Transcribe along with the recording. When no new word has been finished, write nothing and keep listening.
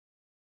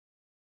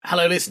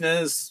Hello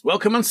listeners,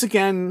 welcome once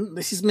again.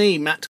 This is me,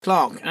 Matt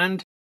Clark,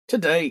 and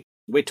today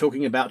we're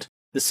talking about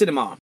the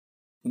cinema,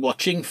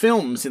 watching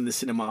films in the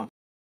cinema,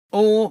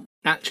 or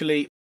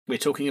actually we're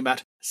talking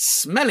about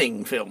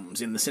smelling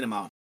films in the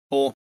cinema,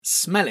 or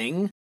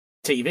smelling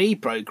TV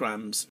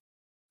programmes.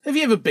 Have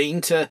you ever been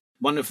to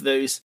one of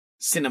those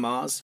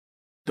cinemas?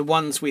 The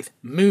ones with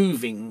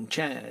moving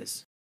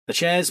chairs. The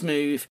chairs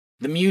move,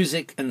 the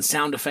music and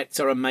sound effects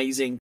are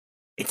amazing.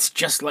 It's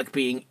just like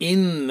being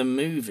in the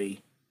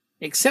movie.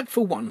 Except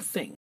for one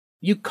thing,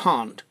 you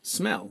can't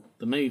smell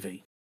the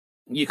movie.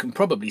 You can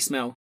probably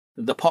smell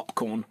the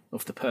popcorn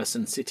of the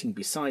person sitting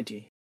beside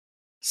you.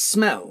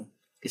 Smell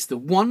is the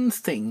one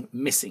thing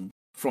missing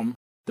from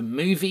the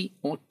movie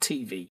or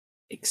TV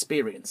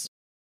experience.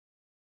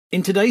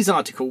 In today's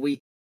article, we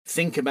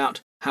think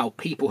about how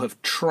people have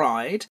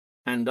tried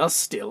and are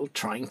still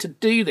trying to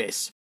do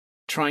this,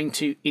 trying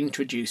to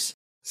introduce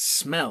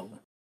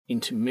smell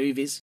into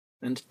movies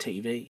and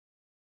TV.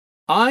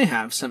 I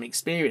have some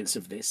experience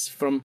of this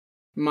from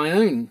my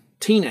own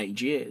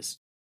teenage years.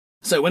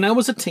 So when I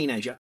was a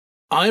teenager,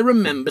 I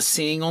remember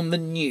seeing on the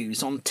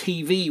news on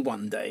TV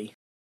one day,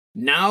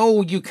 "Now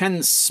you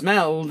can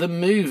smell the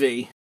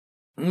movie."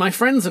 My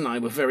friends and I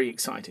were very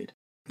excited.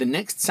 The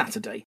next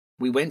Saturday,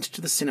 we went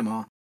to the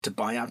cinema to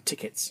buy our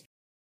tickets.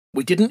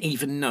 We didn't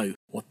even know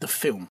what the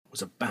film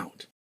was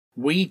about.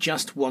 We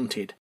just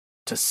wanted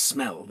to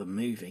smell the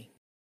movie.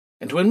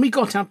 And when we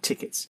got our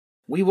tickets,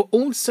 we were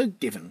also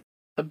given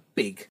a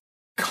big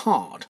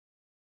card.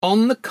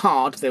 On the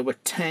card there were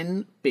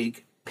 10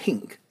 big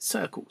pink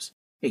circles,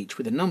 each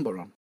with a number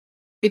on.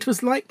 It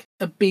was like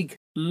a big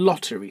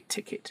lottery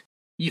ticket.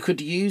 You could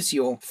use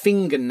your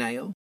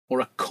fingernail or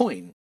a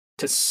coin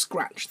to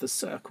scratch the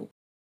circle.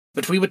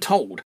 But we were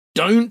told,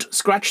 don't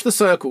scratch the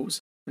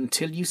circles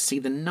until you see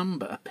the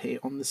number appear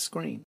on the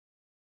screen.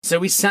 So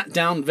we sat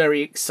down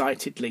very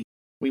excitedly.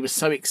 We were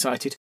so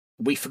excited,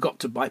 we forgot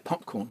to buy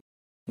popcorn.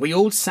 We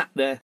all sat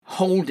there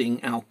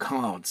holding our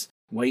cards,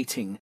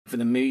 waiting for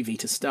the movie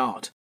to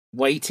start,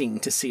 waiting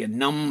to see a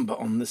number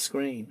on the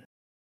screen.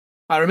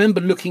 I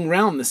remember looking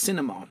round the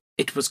cinema.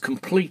 It was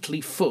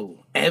completely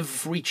full,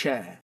 every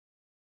chair.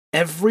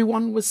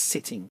 Everyone was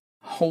sitting,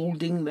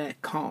 holding their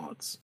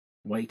cards,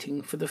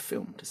 waiting for the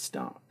film to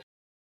start.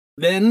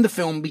 Then the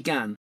film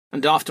began,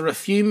 and after a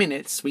few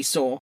minutes we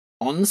saw,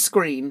 on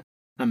screen,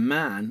 a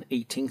man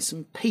eating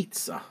some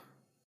pizza.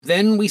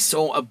 Then we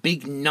saw a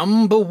big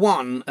number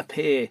 1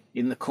 appear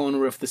in the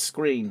corner of the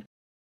screen.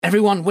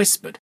 Everyone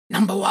whispered,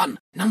 "Number 1,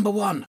 number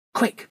 1,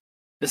 quick!"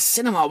 The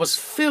cinema was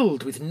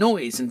filled with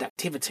noise and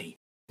activity.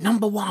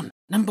 Number 1,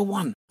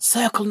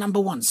 circle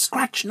number 1,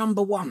 scratch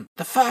number 1,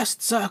 the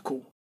first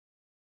circle.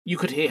 You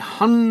could hear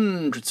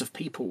hundreds of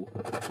people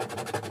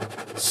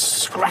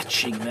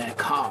scratching their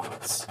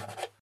cards.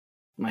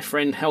 My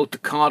friend held the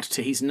card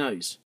to his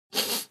nose.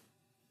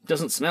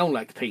 "Doesn't smell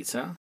like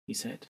pizza," he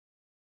said.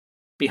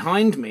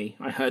 Behind me,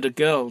 I heard a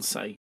girl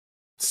say,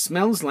 "It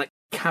smells like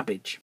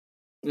cabbage."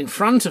 In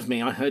front of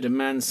me, I heard a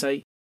man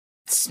say,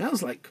 "It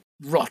smells like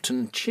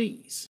rotten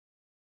cheese."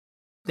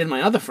 Then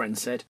my other friend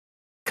said,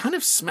 "Kind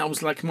of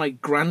smells like my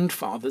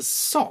grandfather's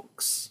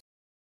socks."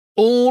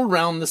 All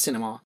round the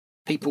cinema,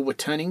 people were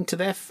turning to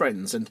their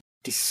friends and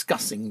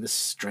discussing the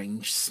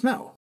strange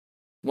smell.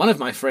 One of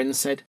my friends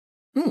said,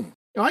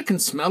 "I can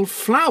smell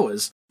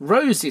flowers,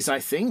 roses, I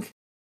think."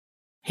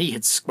 He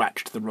had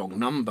scratched the wrong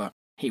number.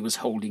 He was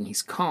holding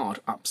his card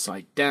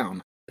upside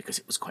down because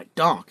it was quite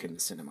dark in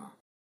the cinema.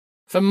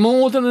 For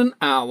more than an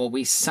hour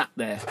we sat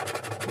there,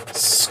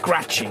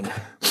 scratching,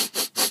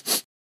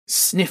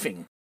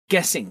 sniffing,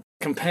 guessing,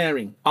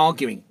 comparing,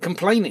 arguing,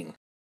 complaining.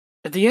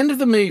 At the end of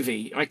the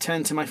movie, I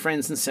turned to my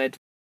friends and said,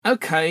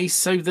 "Okay,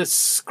 so the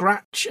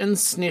scratch and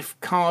sniff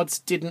cards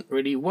didn't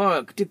really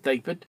work, did they?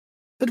 But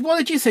what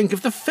did you think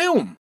of the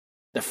film?"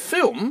 "The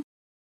film?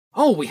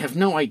 Oh, we have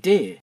no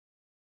idea.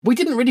 We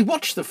didn't really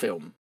watch the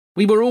film.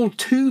 We were all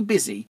too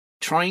busy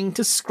trying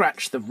to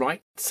scratch the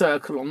right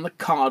circle on the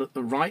card at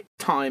the right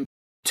time,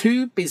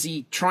 too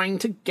busy trying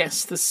to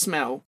guess the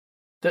smell,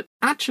 that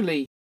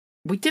actually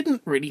we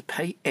didn't really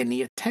pay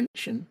any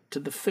attention to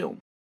the film."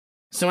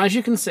 So as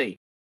you can see,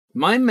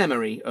 my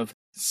memory of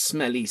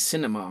smelly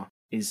cinema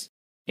is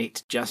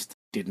it just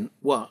didn't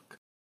work.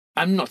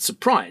 I'm not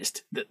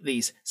surprised that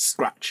these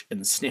scratch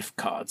and sniff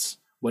cards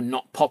were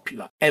not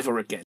popular ever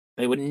again.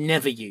 They were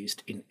never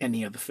used in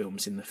any other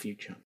films in the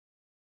future.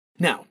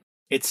 Now,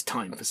 it's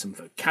time for some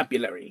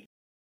vocabulary.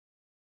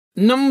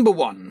 Number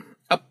 1,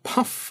 a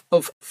puff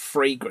of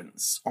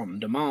fragrance on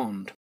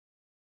demand.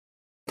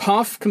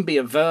 Puff can be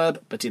a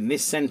verb, but in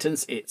this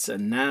sentence it's a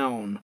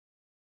noun.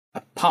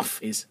 A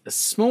puff is a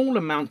small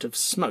amount of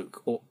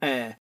smoke or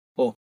air,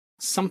 or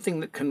something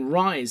that can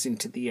rise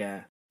into the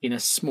air in a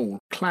small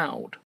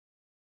cloud.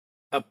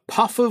 A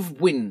puff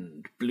of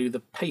wind blew the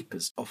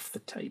papers off the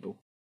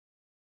table.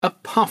 A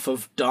puff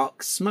of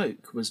dark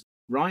smoke was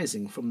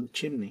rising from the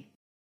chimney.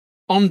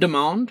 On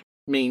demand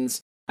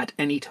means at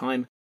any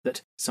time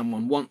that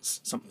someone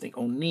wants something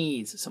or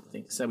needs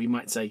something. So we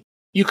might say,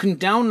 you can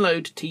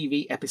download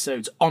TV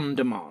episodes on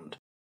demand.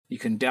 You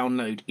can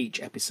download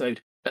each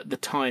episode at the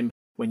time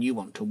when you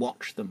want to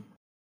watch them,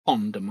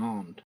 on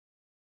demand.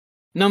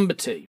 Number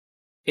 2.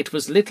 It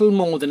was little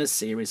more than a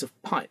series of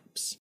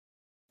pipes.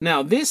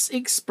 Now, this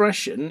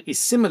expression is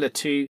similar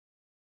to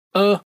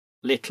a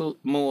little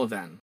more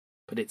than,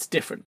 but it's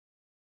different.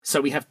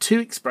 So we have two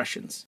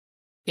expressions.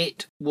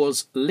 It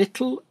was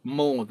little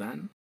more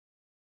than,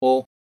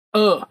 or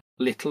a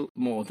little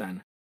more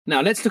than.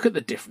 Now, let's look at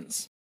the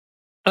difference.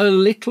 A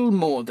little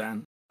more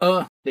than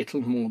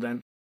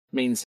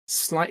means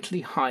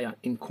slightly higher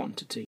in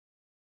quantity.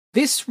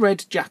 This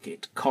red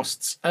jacket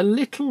costs a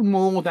little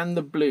more than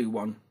the blue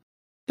one.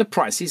 The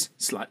price is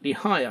slightly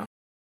higher.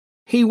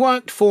 He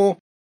worked for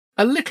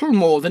a little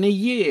more than a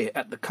year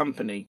at the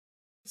company,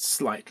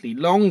 slightly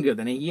longer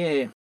than a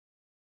year.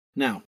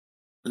 Now,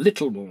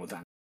 little more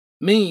than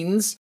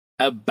means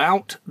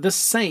about the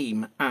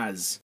same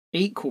as,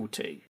 equal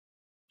to.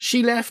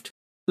 She left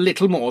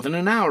little more than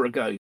an hour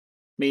ago,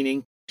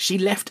 meaning she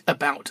left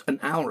about an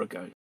hour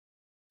ago.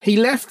 He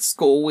left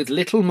school with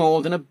little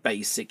more than a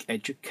basic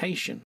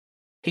education.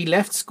 He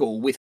left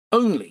school with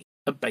only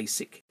a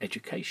basic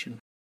education.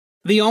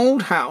 The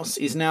old house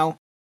is now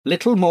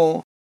little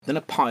more than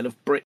a pile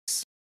of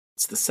bricks.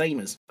 It's the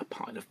same as a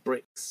pile of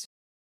bricks.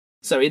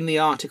 So in the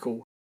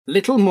article,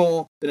 little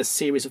more than a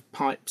series of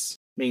pipes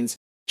means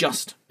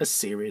just a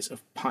series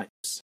of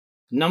pipes.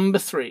 Number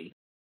 3,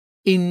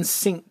 in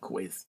sync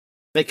with.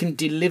 They can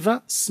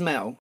deliver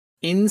smell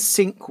in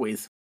sync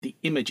with the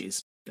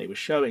images they were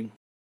showing.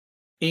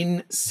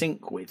 In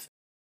sync with.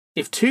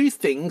 If two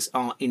things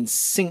are in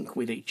sync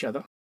with each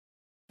other,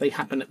 they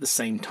happen at the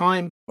same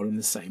time or in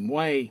the same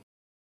way.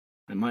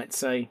 I might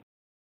say,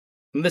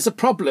 and there's a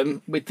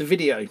problem with the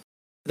video.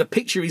 The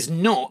picture is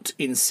not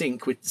in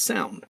sync with the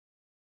sound.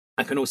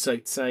 I can also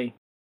say,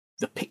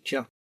 the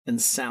picture and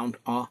sound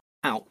are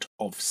out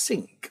of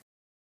sync.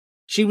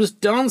 She was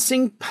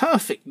dancing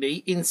perfectly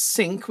in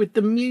sync with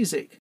the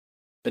music.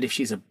 But if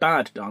she's a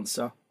bad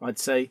dancer, I'd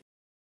say,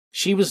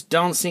 she was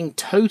dancing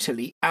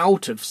totally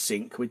out of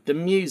sync with the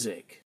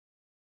music.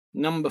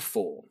 Number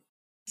 4.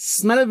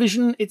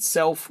 Smell-o-vision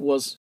itself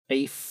was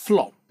a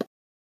flop.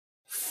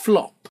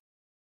 Flop.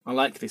 I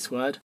like this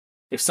word.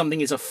 If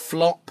something is a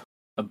flop,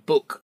 a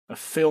book, a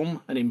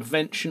film, an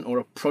invention, or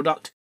a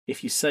product,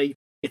 if you say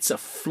it's a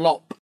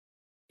flop,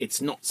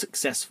 it's not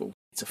successful.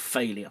 It's a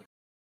failure.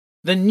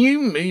 The new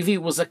movie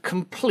was a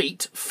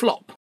complete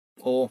flop,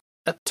 or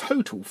a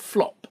total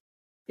flop.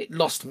 It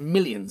lost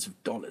millions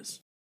of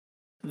dollars.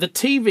 The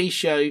TV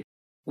show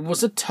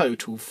was a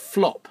total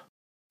flop.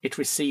 It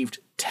received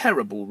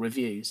terrible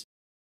reviews.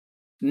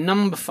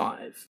 Number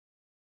 5.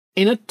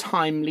 In a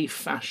timely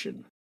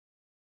fashion.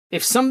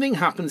 If something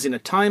happens in a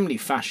timely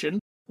fashion,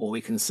 or we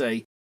can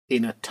say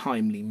in a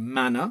timely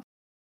manner,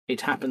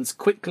 it happens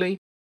quickly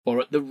or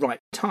at the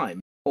right time,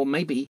 or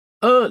maybe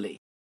early.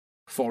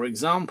 For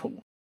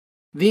example,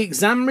 the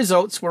exam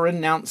results were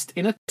announced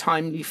in a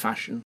timely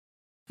fashion.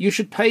 You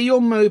should pay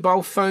your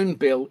mobile phone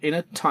bill in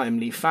a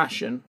timely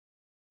fashion.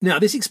 Now,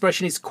 this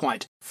expression is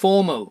quite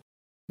formal.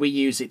 We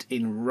use it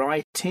in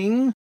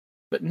writing,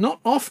 but not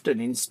often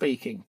in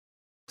speaking.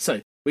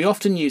 So, we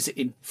often use it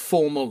in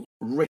formal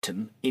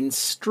written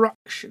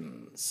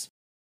instructions.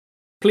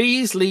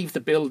 Please leave the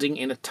building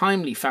in a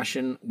timely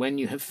fashion when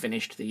you have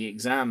finished the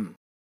exam.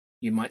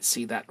 You might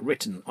see that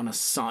written on a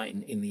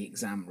sign in the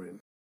exam room.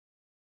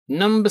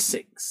 Number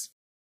 6.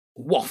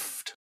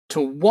 Waft. To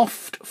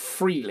waft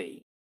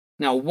freely.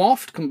 Now,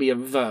 waft can be a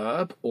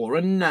verb or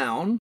a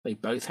noun. They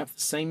both have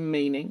the same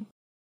meaning.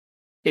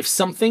 If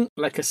something,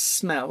 like a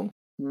smell,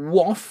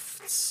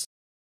 wafts,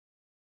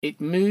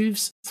 it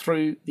moves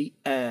through the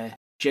air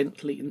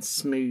gently and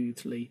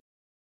smoothly.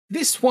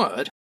 This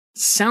word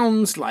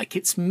sounds like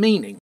its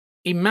meaning.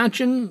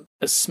 Imagine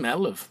a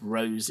smell of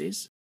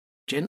roses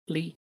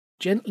gently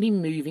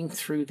moving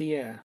through the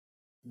air.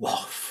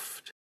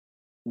 Waft,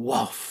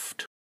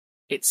 waft.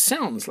 It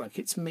sounds like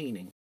its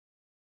meaning.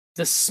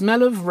 The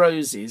smell of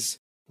roses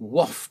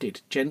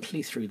wafted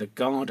gently through the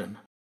garden.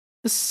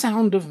 The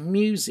sound of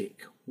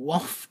music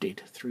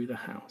wafted through the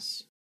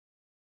house.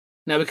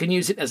 Now we can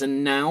use it as a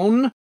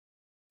noun.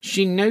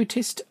 She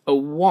noticed a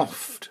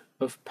waft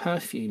of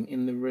perfume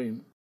in the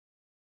room.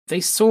 They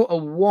saw a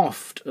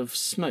waft of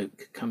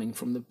smoke coming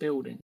from the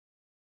building.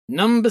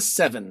 Number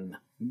 7.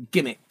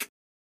 Gimmick.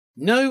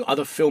 No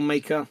other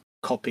filmmaker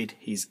copied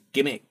his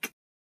gimmick.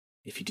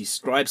 If you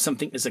describe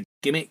something as a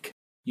gimmick,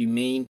 you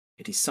mean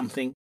it is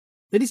something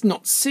that is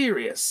not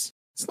serious.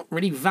 It's not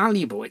really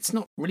valuable. It's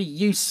not really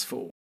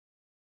useful.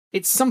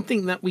 It's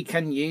something that we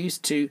can use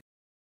to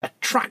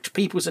attract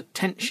people's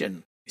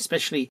attention,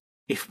 especially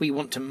if we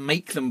want to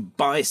make them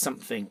buy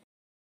something,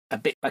 a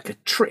bit like a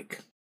trick.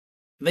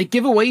 They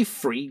give away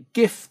free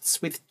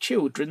gifts with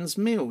children's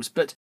meals,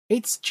 but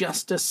it's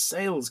just a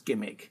sales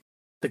gimmick.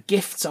 The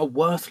gifts are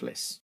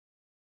worthless.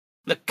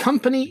 The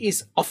company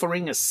is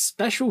offering a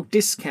special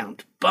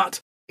discount, but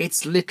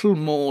it's little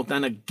more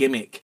than a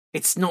gimmick.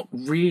 It's not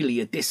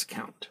really a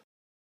discount.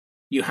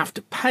 You have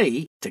to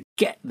pay to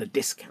get the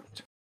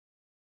discount.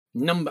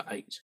 Number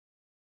 8.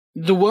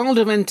 The world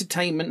of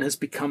entertainment has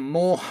become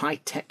more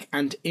high-tech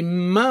and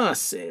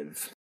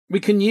immersive.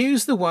 We can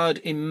use the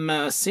word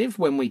immersive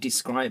when we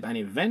describe an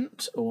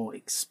event or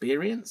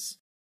experience.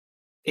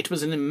 It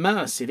was an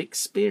immersive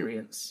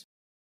experience.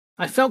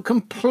 I felt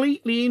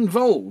completely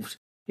involved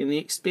in the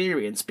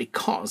experience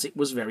because it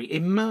was very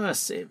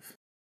immersive.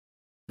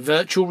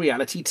 Virtual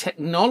reality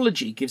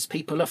technology gives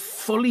people a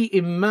fully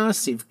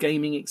immersive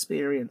gaming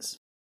experience.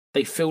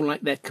 They feel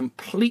like they're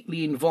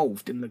completely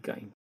involved in the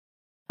game.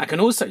 I can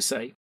also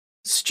say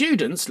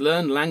students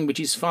learn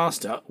languages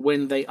faster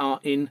when they are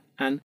in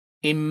an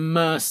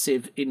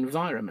immersive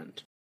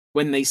environment,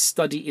 when they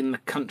study in the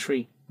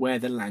country where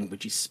the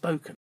language is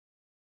spoken.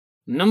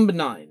 Number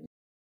 9,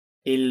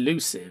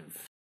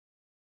 elusive.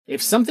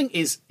 If something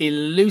is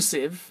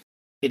elusive,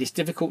 it is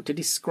difficult to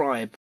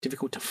describe,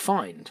 difficult to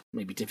find,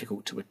 maybe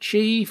difficult to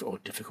achieve or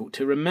difficult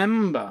to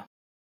remember.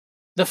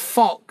 The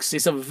fox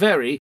is a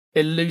very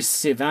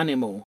elusive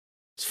animal.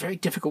 It's very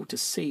difficult to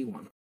see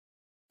one.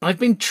 I've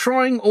been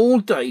trying all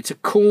day to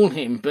call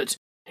him, but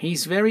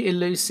he's very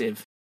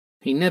elusive.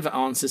 He never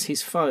answers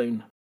his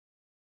phone.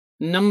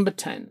 Number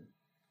 10,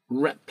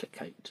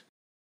 replicate.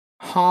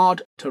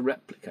 Hard to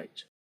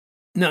replicate.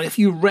 Now, if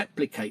you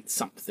replicate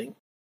something,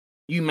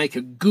 you make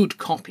a good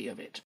copy of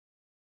it.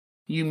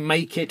 You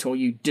make it or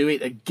you do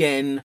it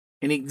again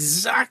in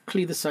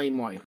exactly the same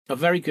way. A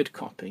very good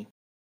copy.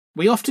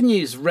 We often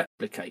use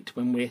replicate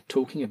when we're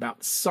talking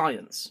about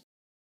science.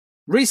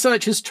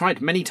 Researchers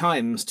tried many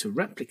times to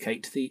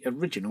replicate the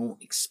original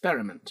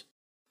experiment,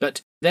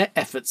 but their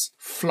efforts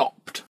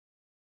flopped.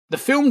 The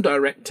film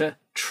director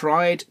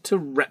tried to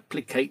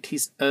replicate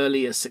his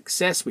earlier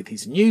success with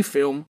his new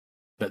film,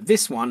 but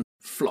this one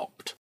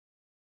flopped.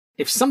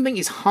 If something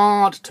is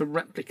hard to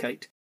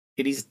replicate,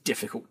 it is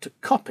difficult to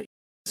copy.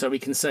 So we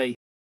can say,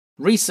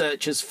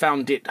 researchers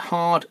found it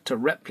hard to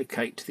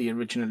replicate the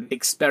original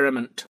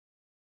experiment.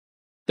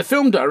 The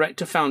film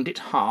director found it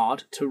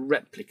hard to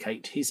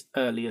replicate his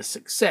earlier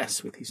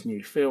success with his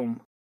new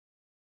film.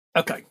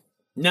 Okay,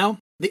 now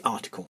the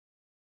article.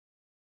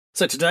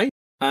 So today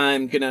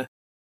I'm going to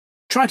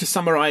try to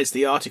summarise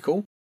the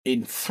article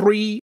in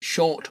 3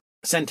 short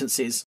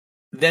sentences,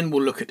 then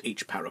we'll look at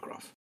each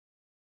paragraph.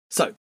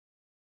 So,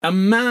 a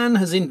man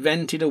has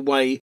invented a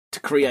way to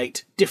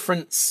create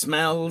different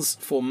smells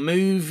for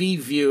movie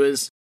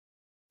viewers,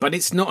 but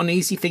it's not an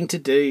easy thing to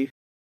do.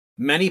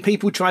 Many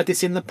people tried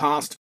this in the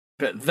past,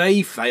 but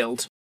they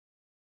failed.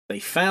 They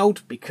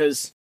failed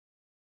because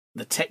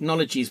the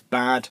technology is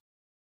bad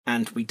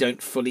and we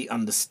don't fully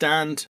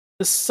understand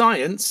the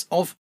science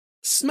of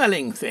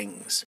smelling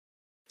things.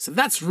 So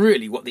that's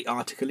really what the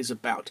article is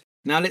about.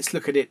 Now let's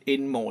look at it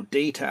in more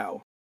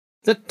detail.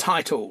 The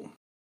title.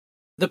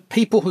 The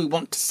people who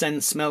want to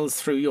send smells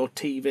through your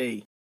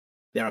TV.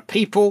 There are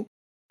people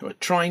who are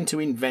trying to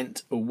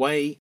invent a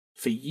way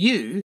for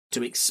you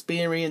to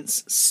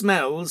experience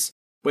smells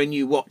when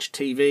you watch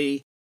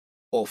TV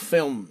or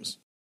films.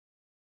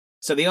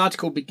 So the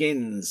article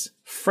begins,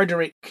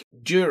 Frederick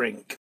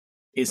Durink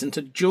isn't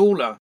a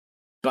jeweller,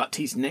 but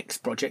his next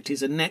project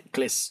is a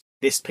necklace.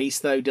 This piece,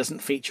 though, doesn't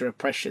feature a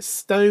precious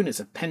stone as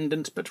a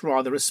pendant, but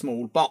rather a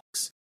small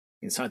box.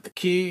 Inside the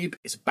cube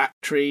is a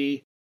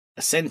battery,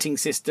 a scenting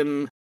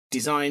system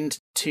designed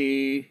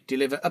to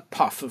deliver a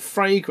puff of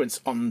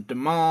fragrance on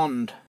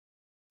demand.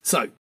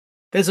 So,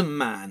 there's a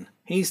man.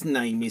 His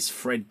name is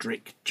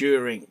Frederick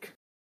Durink,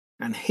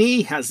 and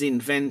he has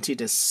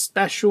invented a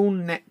special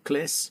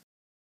necklace,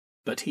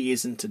 but he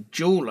isn't a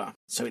jeweller,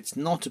 so it's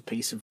not a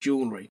piece of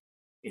jewellery.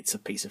 It's a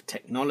piece of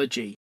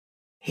technology.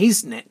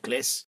 His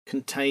necklace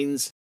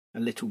contains a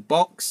little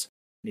box,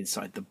 and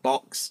inside the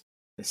box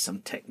there's some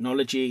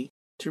technology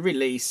to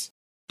release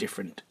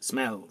different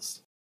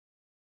smells.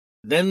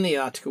 Then the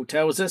article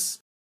tells us,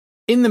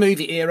 in the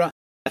movie era,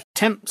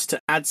 attempts to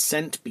add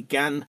scent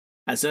began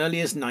as early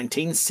as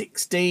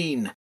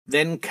 1916.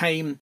 Then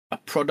came a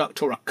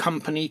product or a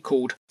company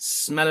called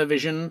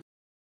Smell-O-Vision,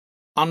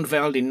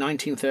 unveiled in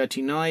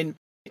 1939.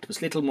 It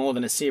was little more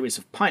than a series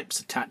of pipes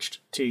attached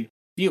to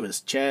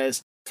viewers'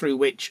 chairs through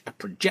which a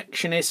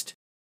projectionist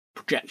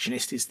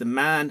is the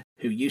man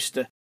who used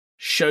to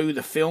show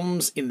the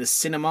films in the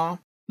cinema.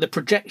 The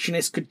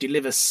projectionist could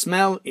deliver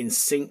smell in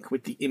sync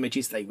with the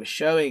images they were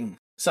showing.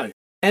 So,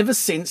 ever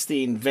since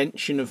the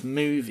invention of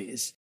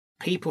movies,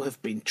 people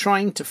have been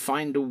trying to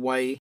find a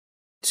way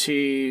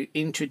to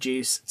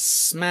introduce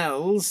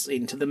smells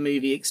into the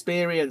movie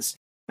experience.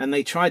 And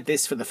they tried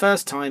this for the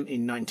first time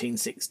in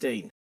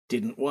 1916.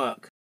 Didn't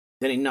work.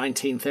 Then in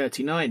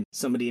 1939,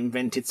 somebody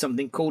invented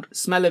something called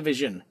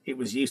Smell-O-Vision. It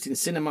was used in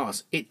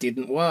cinemas. It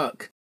didn't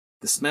work.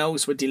 The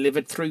smells were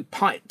delivered through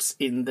pipes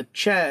in the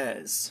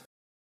chairs.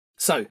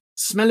 So,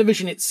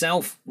 Smell-O-Vision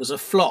itself was a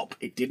flop.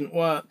 It didn't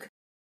work,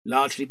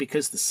 largely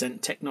because the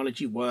scent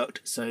technology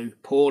worked so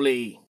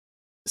poorly.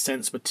 The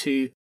scents were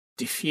too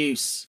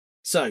diffuse.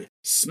 So,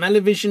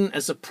 Smell-O-Vision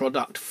as a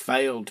product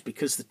failed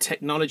because the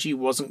technology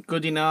wasn't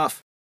good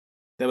enough.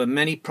 There were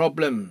many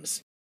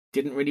problems.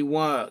 It didn't really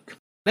work.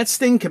 Let's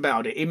think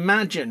about it.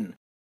 Imagine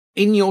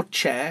in your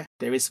chair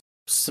there is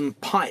some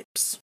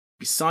pipes.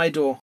 beside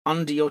or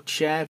under your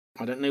chair.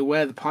 I don't know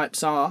where the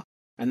pipes are.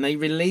 And they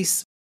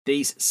release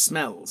these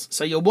smells.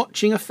 So you're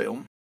watching a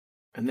film,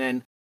 and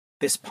then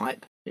this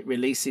pipe, it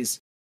releases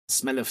the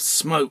smell of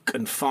smoke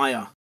and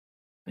fire.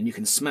 And you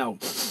can smell,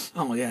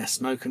 oh yeah,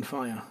 smoke and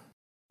fire.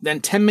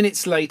 Then 10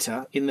 minutes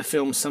later in the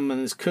film, someone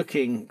is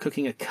cooking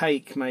a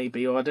cake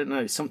maybe, or I don't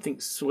know, something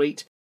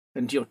sweet,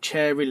 and your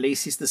chair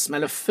releases the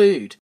smell of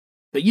food.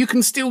 But you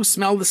can still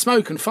smell the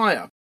smoke and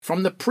fire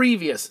from the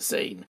previous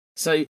scene.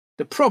 So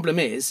the problem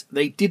is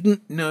they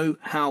didn't know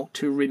how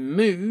to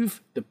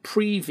remove the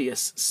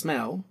previous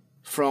smell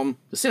from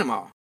the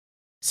cinema.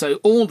 So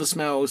all the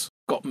smells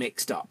got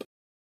mixed up.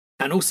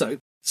 And also,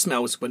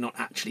 smells were not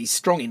actually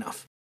strong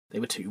enough. They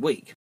were too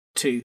weak,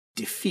 too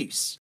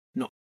diffuse,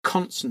 not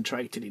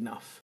concentrated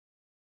enough.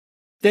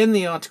 Then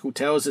the article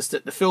tells us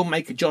that the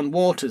filmmaker John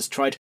Waters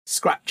tried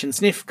scratch and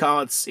sniff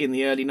cards in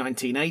the early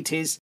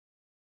 1980s,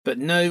 but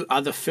no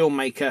other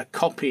filmmaker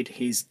copied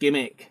his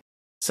gimmick.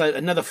 So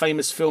another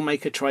famous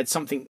filmmaker tried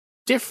something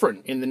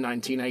different in the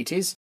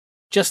 1980s,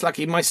 just like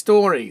in my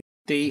story,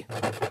 the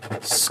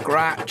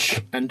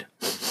scratch and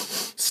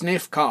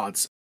sniff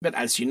cards. But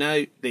as you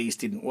know, these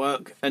didn't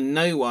work, and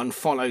no one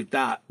followed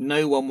that.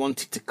 No one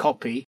wanted to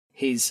copy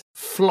his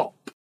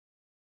flop.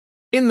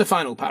 In the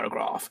final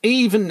paragraph,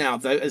 even now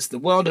though, as the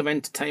world of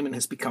entertainment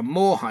has become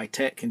more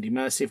high-tech and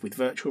immersive with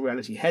virtual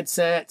reality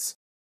headsets,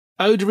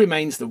 odour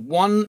remains the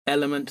one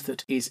element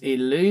that is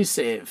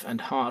elusive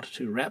and hard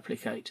to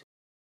replicate.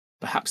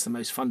 Perhaps the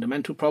most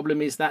fundamental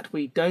problem is that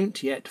we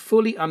don't yet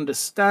fully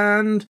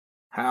understand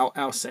how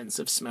our sense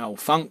of smell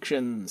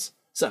functions.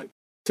 So,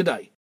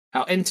 today,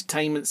 our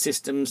entertainment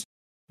systems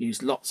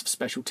use lots of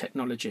special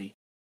technology,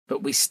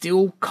 but we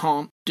still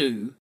can't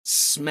do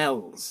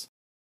smells.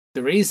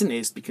 The reason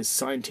is because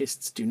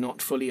scientists do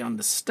not fully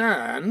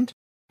understand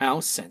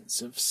our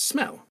sense of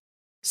smell.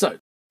 So,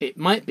 it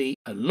might be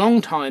a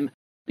long time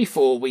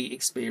before we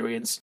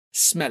experience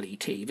smelly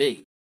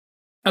TV.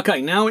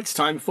 Okay, now it's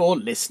time for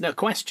listener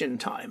question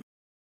time.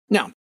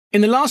 Now,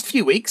 in the last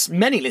few weeks,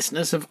 many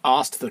listeners have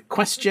asked the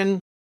question,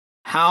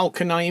 how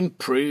can I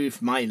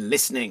improve my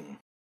listening?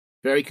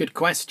 Very good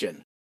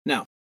question.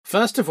 Now,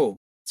 first of all,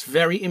 it's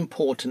very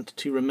important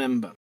to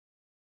remember,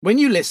 when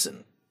you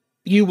listen,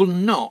 you will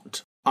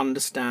not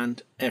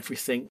understand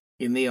everything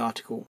in the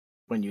article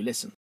when you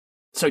listen.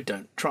 So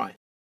don't try.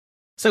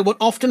 So what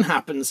often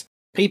happens,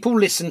 people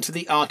listen to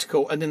the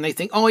article and then they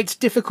think, oh, it's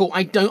difficult,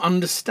 I don't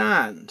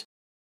understand.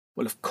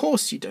 Well, of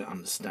course you don't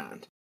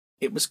understand.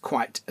 It was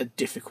quite a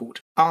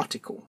difficult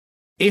article.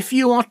 If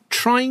you are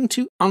trying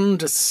to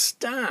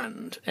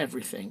understand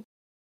everything,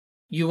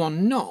 you are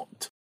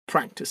not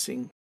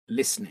practicing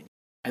listening.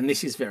 And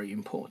this is very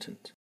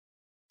important.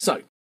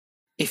 So,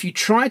 if you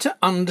try to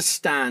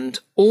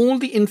understand all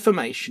the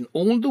information,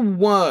 all the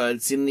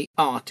words in the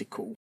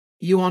article,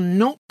 you are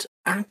not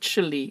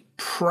actually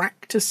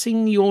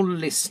practicing your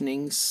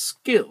listening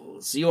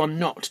skills. You are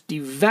not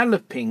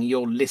developing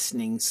your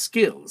listening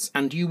skills,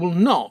 and you will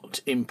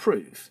not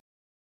improve.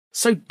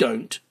 So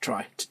don't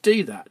try to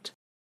do that.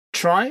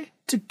 Try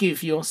to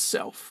give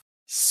yourself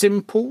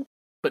simple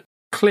but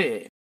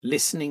clear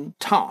listening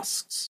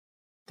tasks.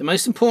 The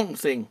most important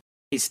thing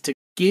is to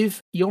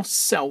give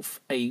yourself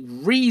a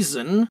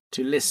reason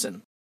to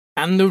listen.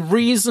 And the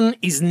reason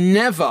is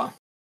never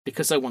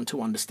because I want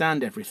to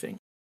understand everything,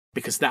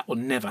 because that will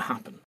never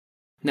happen.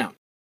 Now,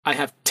 I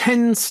have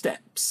 10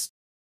 steps,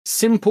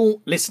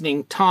 simple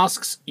listening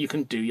tasks you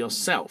can do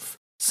yourself.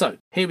 So,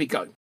 here we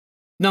go.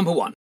 Number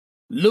 1,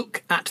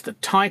 look at the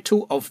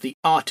title of the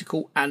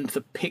article and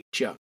the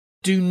picture.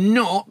 Do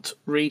not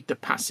read the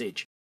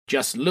passage.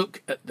 Just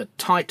look at the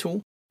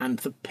title and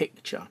the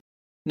picture.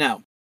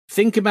 Now,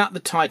 think about the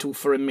title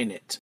for a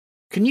minute.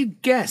 Can you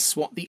guess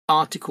what the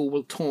article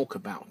will talk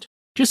about?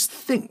 Just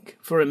think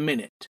for a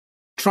minute.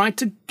 Try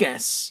to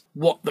guess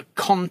what the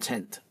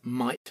content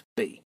might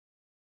be.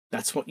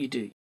 That's what you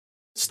do.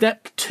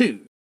 Step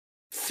 2.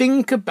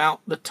 Think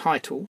about the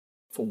title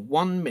for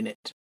 1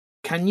 minute.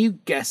 Can you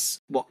guess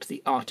what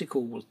the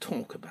article will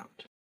talk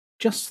about?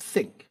 Just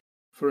think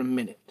for a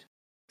minute.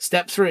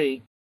 Step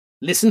 3.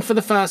 Listen for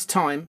the first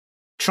time.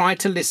 Try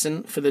to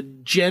listen for the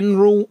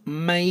general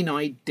main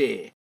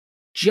idea.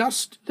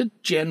 Just the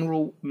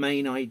general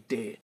main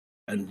idea.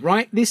 And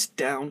write this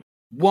down,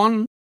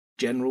 one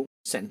general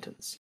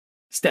sentence.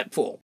 Step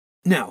 4.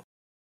 Now,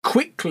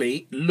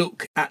 quickly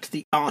look at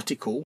the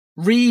article.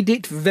 Read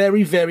it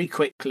very, very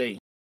quickly.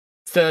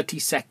 30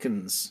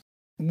 seconds.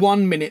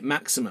 1 minute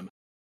maximum.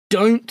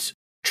 Don't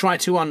try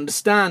to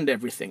understand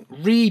everything.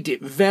 Read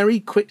it very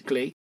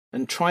quickly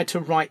and try to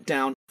write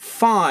down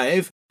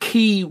 5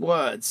 key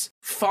words,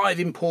 5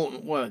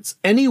 important words.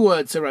 Any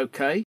words are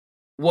okay.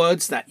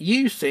 Words that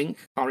you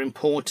think are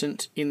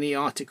important in the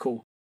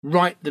article.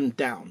 Write them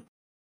down.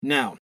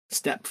 Now,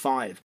 step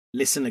 5.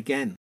 Listen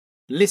again.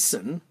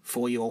 Listen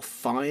for your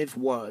 5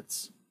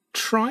 words.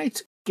 Try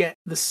to get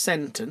the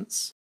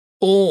sentence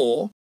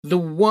or the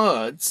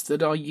words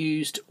that are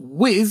used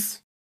with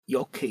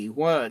your key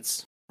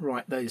words.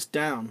 Write those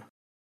down.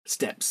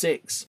 Step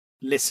 6.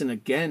 Listen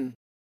again.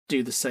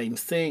 Do the same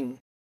thing.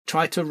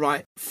 Try to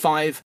write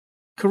 5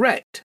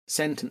 correct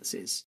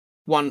sentences,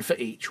 1 for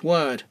each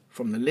word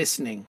from the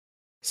listening.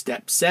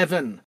 Step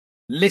 7.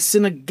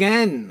 Listen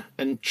again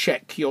and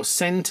check your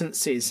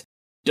sentences.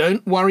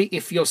 Don't worry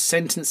if your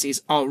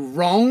sentences are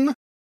wrong.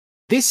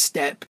 This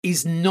step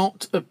is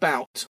not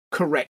about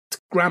correct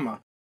grammar.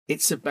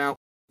 It's about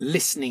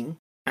listening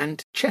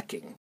and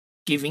checking,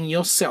 giving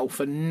yourself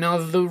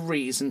another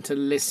reason to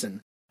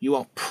listen. You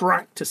are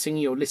practicing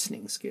your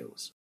listening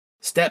skills.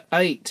 Step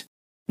 8.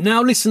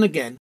 Now listen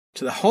again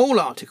to the whole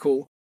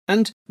article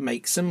and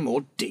make some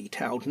more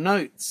detailed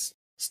notes.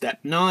 Step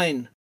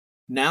 9.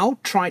 Now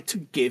try to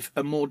give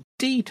a more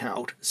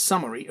detailed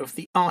summary of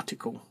the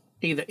article,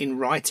 either in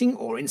writing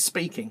or in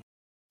speaking.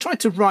 Try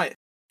to write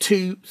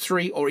 2,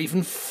 3, or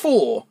even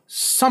 4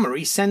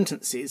 summary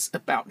sentences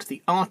about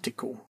the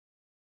article.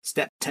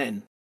 Step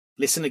 10.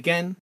 Listen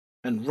again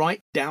and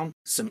write down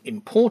some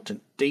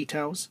important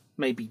details,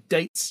 maybe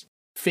dates,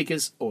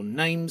 figures, or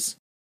names,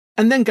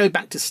 and then go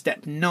back to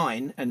step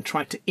 9 and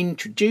try to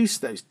introduce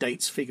those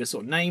dates, figures,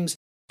 or names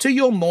to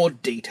your more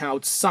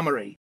detailed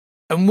summary.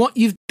 And what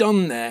you've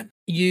done there,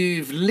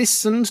 you've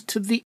listened to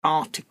the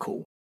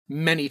article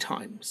many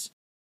times.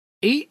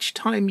 Each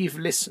time you've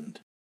listened,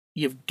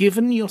 you've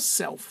given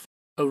yourself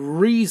a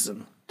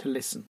reason to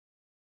listen.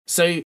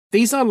 So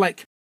these are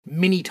like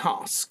mini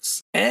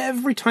tasks.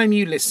 Every time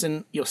you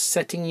listen, you're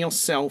setting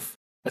yourself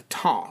a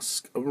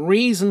task, a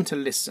reason to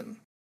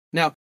listen.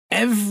 Now,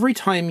 every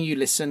time you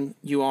listen,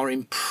 you are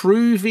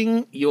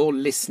improving your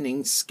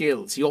listening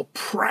skills. You're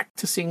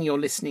practicing your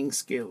listening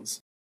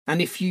skills.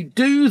 And if you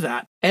do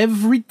that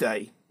every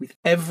day with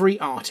every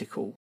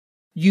article,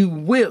 you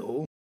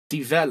will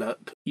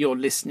develop your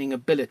listening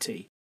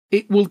ability.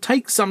 It will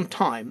take some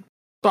time,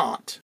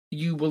 but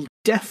you will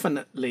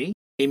definitely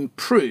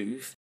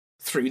improve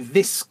through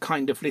this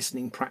kind of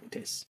listening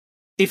practice.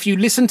 If you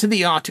listen to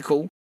the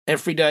article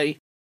every day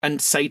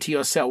and say to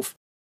yourself,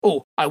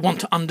 "Oh, I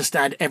want to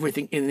understand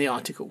everything in the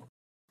article,"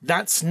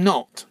 that's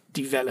not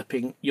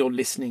developing your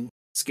listening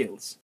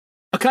skills.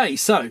 Okay,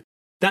 so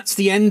that's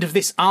the end of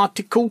this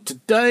article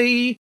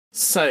today.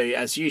 So,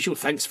 as usual,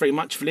 thanks very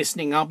much for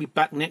listening. I'll be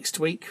back next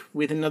week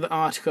with another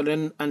article,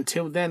 and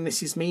until then,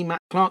 this is me, Matt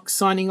Clark,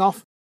 signing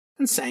off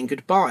and saying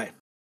goodbye.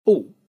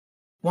 Oh,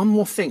 one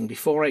more thing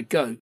before I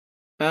go.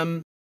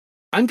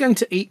 I'm going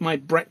to eat my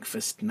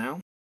breakfast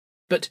now,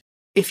 but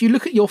if you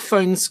look at your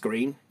phone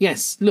screen,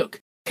 yes, look,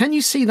 can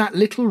you see that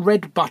little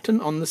red button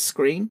on the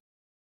screen?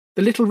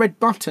 The little red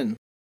button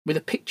with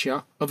a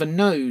picture of a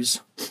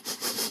nose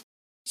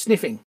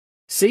sniffing.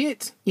 See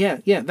it?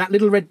 Yeah, that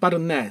little red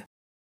button there.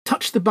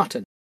 Touch the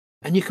button,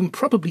 and you can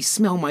probably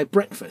smell my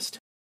breakfast.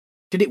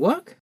 Did it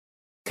work?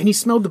 Can you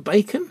smell the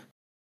bacon?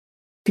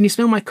 Can you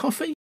smell my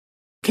coffee?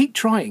 Keep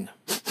trying.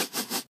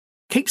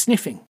 Keep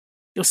sniffing.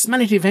 You'll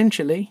smell it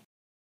eventually.